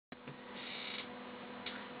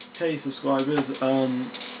Okay, subscribers,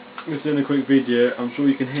 just doing a quick video. I'm sure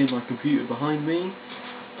you can hear my computer behind me.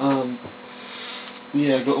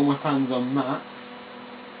 Yeah, I've got all my fans on max,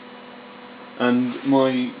 and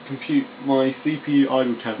my CPU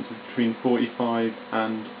idle temps is between 45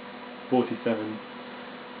 and 47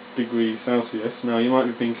 degrees Celsius. Now you might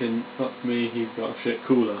be thinking, fuck me, he's got a shit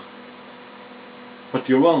cooler. But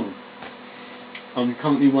you're wrong. I'm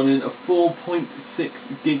currently running a 4.6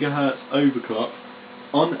 GHz overclock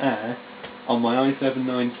on air on my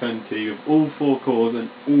i7-920 with all 4 cores and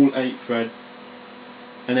all 8 threads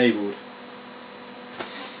enabled.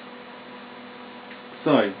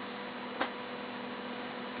 So,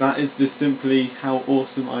 that is just simply how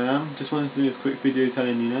awesome I am. Just wanted to do this quick video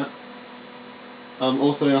telling you that.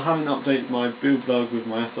 Also, I haven't updated my build blog with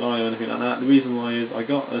my SLI or anything like that. The reason why is I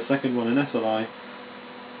got a second one in SLI.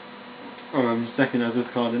 Second as this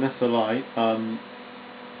card in SLI.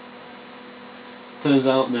 Turns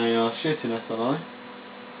out they are shit in SLI,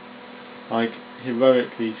 like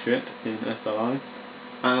heroically shit in SLI,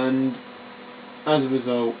 and as a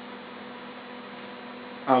result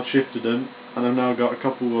I've shifted them, and I've now got a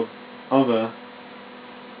couple of other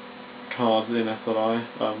cards in SLI,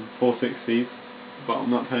 460s, but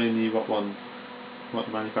I'm not telling you what ones, what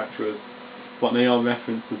the manufacturers, but they are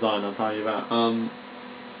reference design, I'll tell you that.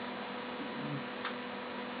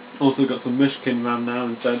 Also got some Mishkin RAM now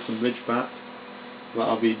instead, some Ridgeback. That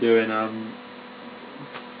I'll be doing, can't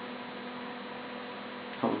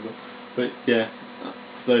remember, but yeah,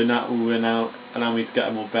 so that will now allow me to get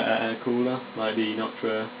a more better air cooler, like the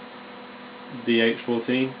Notra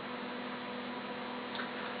DH14.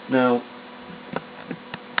 Now,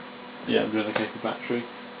 yeah, I'm doing okay for battery.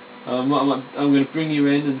 I'm going to bring you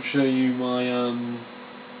in and show you my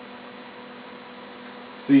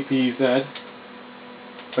CPU-Z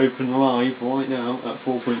open live right now at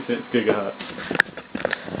 4.6 GHz.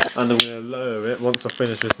 And I'm going to lower it once I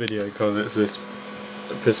finish this video because it's this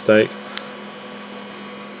piss take.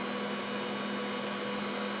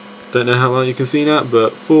 Don't know how well you can see that,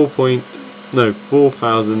 but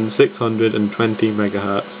 4,620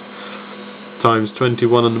 megahertz times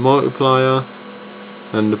 21 on the multiplier,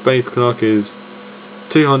 and the base clock is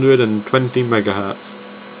 220 megahertz.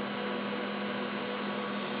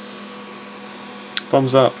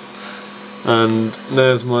 Thumbs up. And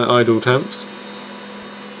there's my idle temps.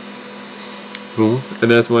 And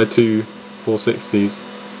there's my two 460s.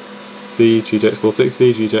 See, GTX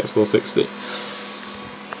 460, GTX 460.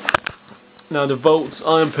 Now the volts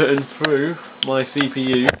I'm putting through my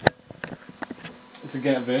CPU to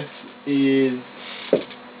get this is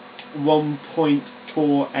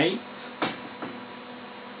 1.48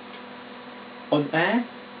 on air.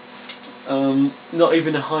 Not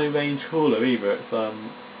even a high range cooler either. It's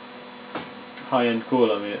high end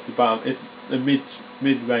cooler. I mean, it's a mid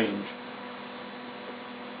range.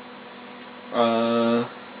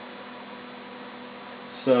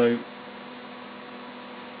 So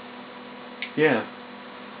yeah,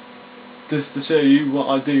 just to show you what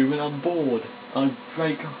I do when I'm bored. I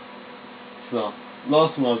break stuff.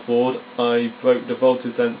 Last time I was bored, I broke the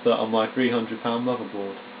voltage sensor on my £300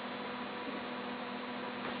 motherboard.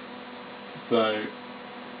 So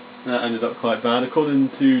that ended up quite bad. According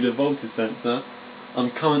to the voltage sensor,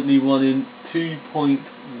 I'm currently running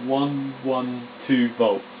 2.112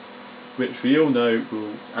 volts, which we all know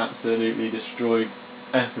will absolutely destroy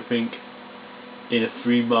everything in a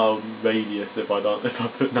 3-mile radius if I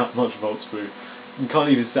put that much volts through. You can't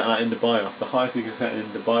even set that in the BIOS. The highest you can set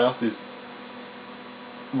in the BIOS is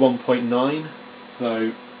 1.9,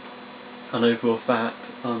 so I know for a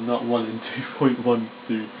fact I'm not running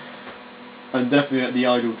 2.12. I'm definitely at the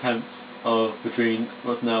idle temps of between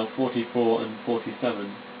what's now 44 and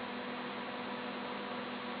 47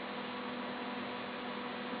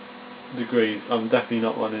 degrees. I'm definitely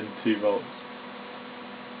not running 2 volts.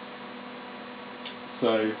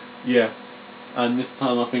 So yeah, and this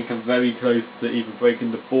time I think I'm very close to either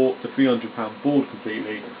breaking the £300 board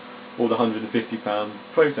completely, or the £150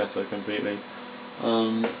 processor completely.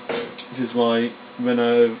 Which is why when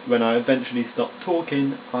I eventually stop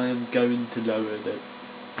talking, I am going to lower the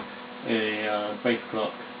base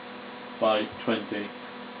clock by 20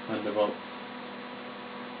 volts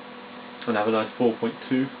and have a nice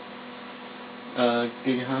 4.2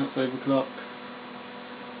 gigahertz overclock.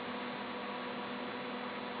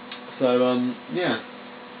 So yeah,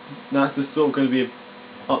 that's just sort of going to be an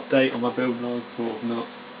update on my build log, sort of not.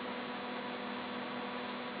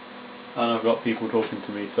 And I've got people talking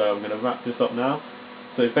to me, so I'm going to wrap this up now.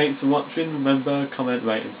 So thanks for watching. Remember, comment,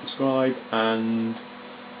 rate and subscribe, and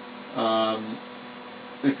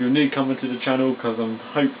if you're a newcomer to the channel, because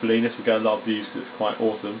hopefully this will get a lot of views because it's quite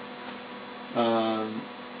awesome.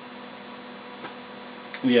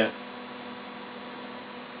 Yeah.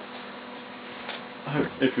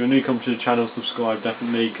 If you're a newcomer to the channel, subscribe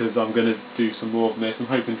definitely, because I'm going to do some more of this. I'm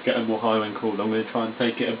hoping to get a more higher end call. I'm going to try and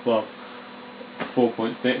take it above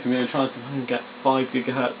 4.6. I'm going to try and get 5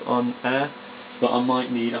 GHz on air, but I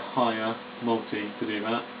might need a higher multi to do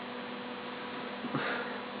that.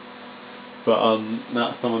 But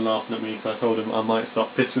that's someone laughing at me because I told him I might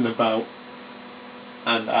stop pissing about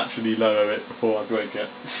and actually lower it before I break it.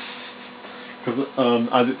 Because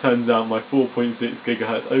as it turns out, my 4.6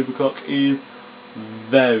 GHz overclock is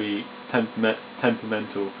very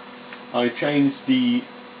temperamental. I upped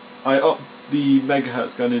the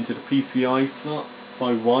megahertz going into the PCI slots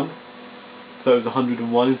by 1, so it was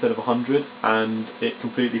 101 instead of 100, and it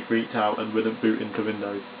completely freaked out and wouldn't boot into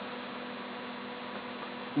Windows.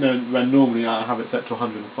 No, when normally I have it set to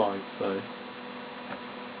 105, so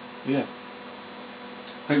yeah.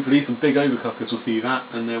 Hopefully some big overclockers will see that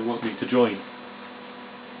and they'll want me to join.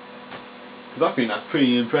 Because I think that's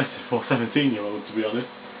pretty impressive for a 17-year-old, to be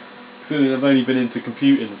honest. Considering I've only been into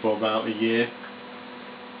computing for about a year.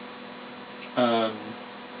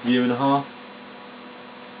 Year and a half.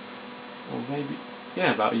 Or maybe,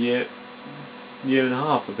 yeah, about a year and a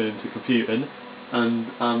half I've been into computing.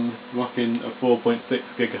 And I'm rocking a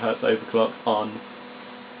 4.6 GHz overclock on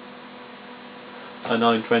a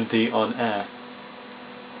 920 on air.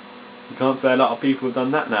 You can't say a lot of people have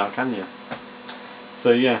done that now, can you?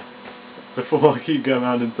 So yeah, before I keep going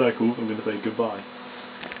around in circles, I'm going to say goodbye.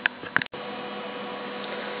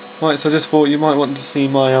 Right, so I just thought you might want to see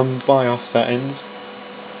my BIOS settings.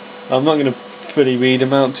 I'm not going to fully read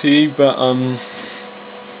them out to you, but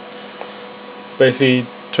basically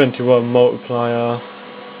 21 multiplier.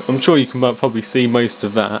 I'm sure you can probably see most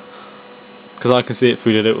of that because I can see it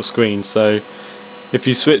through the little screen. So if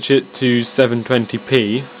you switch it to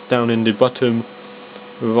 720p down in the bottom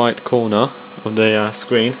right corner of the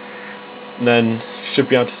screen, then you should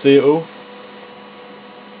be able to see it all.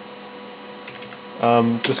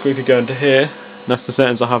 Just quickly go into here, that's the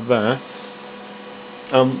settings I have there.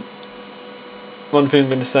 One thing I'm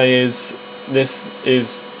going to say is this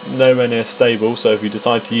is nowhere near stable, so if you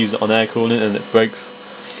decide to use it on air cooling and it breaks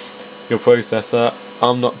your processor,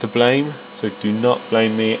 I'm not to blame, so do not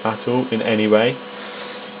blame me at all in any way,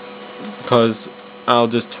 because I'll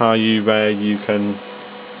just tell you where your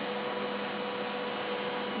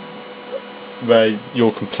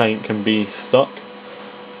complaint can be stuck.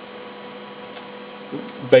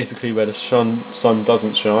 Basically where the sun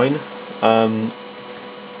doesn't shine.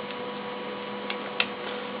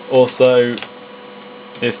 Also,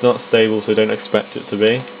 it's not stable, so don't expect it to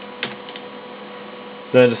be.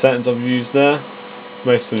 So then the settings I've used there,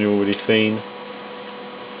 most of them you've already seen.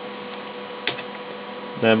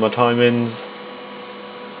 Then my timings.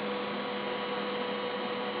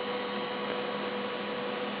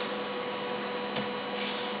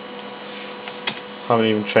 Haven't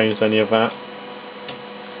even changed any of that.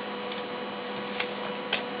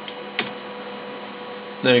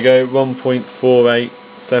 There you go,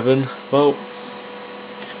 1.487 volts,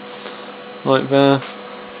 like there.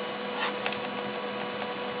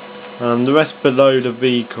 The rest below the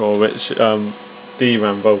V core, which DRAM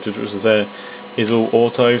voltage, which is there, is all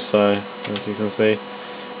auto. So as you can see,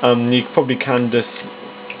 you probably can just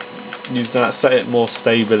use that, set it more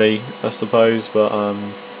stably, I suppose. But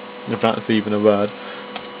if that's even a word.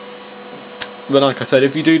 But like I said,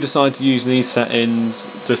 if you do decide to use these settings,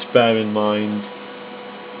 just bear in mind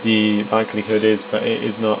the likelihood is that it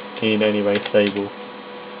is not in any way stable,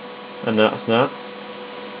 and that's that.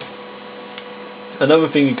 Another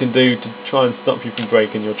thing you can do to try and stop you from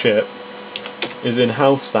breaking your chip is in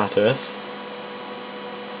health status.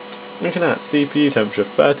 Look at that, CPU temperature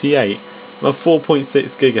 38. I'm at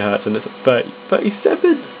 4.6 GHz and it's at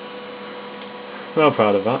 37. Well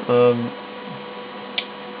proud of that.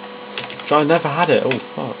 I never had it. Oh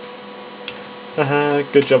fuck.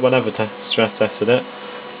 Good job I never stress tested it.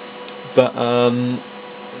 But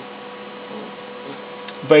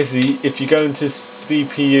basically, if you go into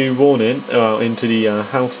CPU warning, into the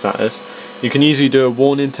health status, you can usually do a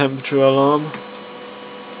warning temperature alarm.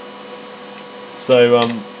 So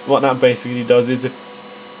what that basically does is if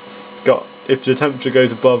the temperature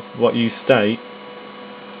goes above what you state,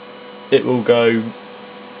 it will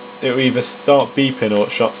either start beeping or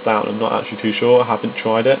it shuts down. I'm not actually too sure. I haven't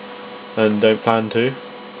tried it and don't plan to.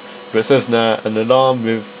 But it says now an alarm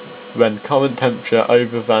with when current temperature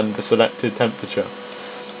over than the selected temperature.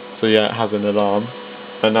 So yeah, it has an alarm,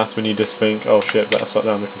 and that's when you just think, oh shit, better shut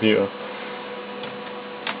down the computer.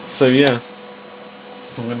 So yeah,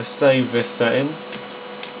 I'm going to save this setting.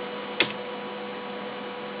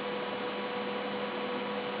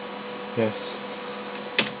 Yes.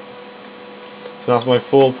 So that's my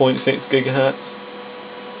 4.6 gigahertz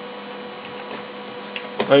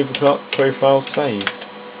overclock profile saved.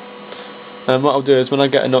 And what I'll do is when I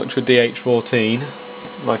get an Ultra DH14,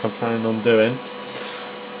 like I'm planning on doing,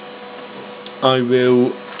 I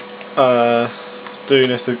will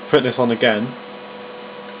put this on again,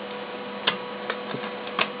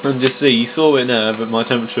 and just see. You saw it there, but my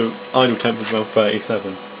temperature, idle temperature, is around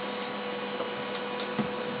 37.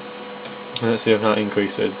 Let's see if that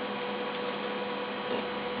increases.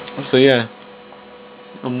 So yeah,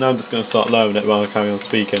 I'm now just going to start lowering it while I carry on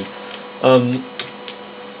speaking.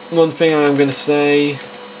 One thing I'm going to say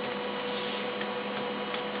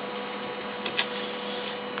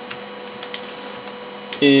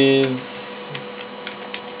is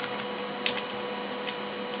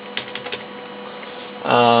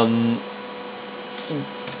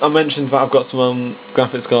I mentioned that I've got some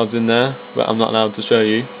graphics cards in there that I'm not allowed to show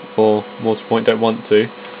you, or more to the point, don't want to.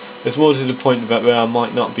 It's more to the point that where I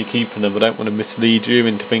might not be keeping them. I don't want to mislead you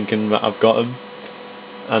into thinking that I've got them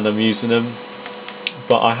and I'm using them.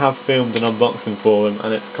 But I have filmed an unboxing for them,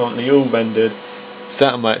 and it's currently all rendered,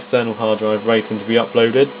 set on my external hard drive, waiting to be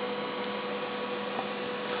uploaded.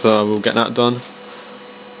 So I will get that done.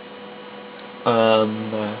 I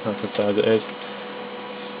can say as it is.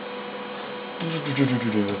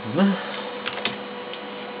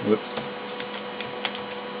 Whoops.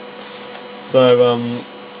 So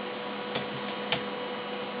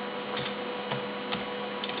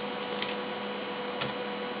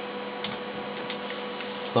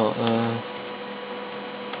start there.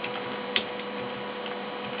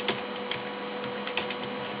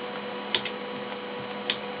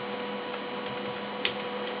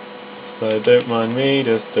 So don't mind me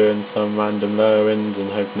just doing some random lowerings and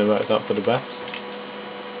hoping it works out for the best.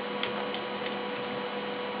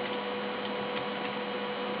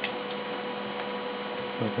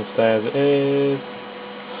 I can stay as it is.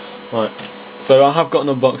 Right, so I have got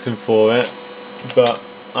an unboxing for it, but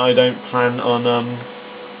I don't plan on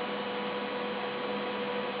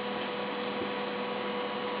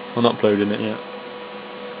uploading it yet.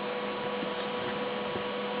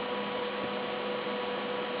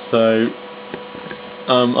 So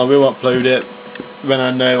I will upload it when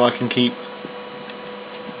I know I can keep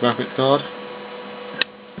graphics card,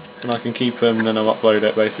 and I can keep them, and then I'll upload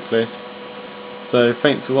it basically. So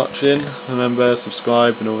thanks for watching. Remember,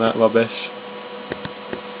 subscribe and all that rubbish.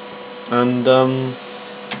 And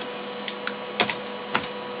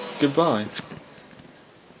goodbye.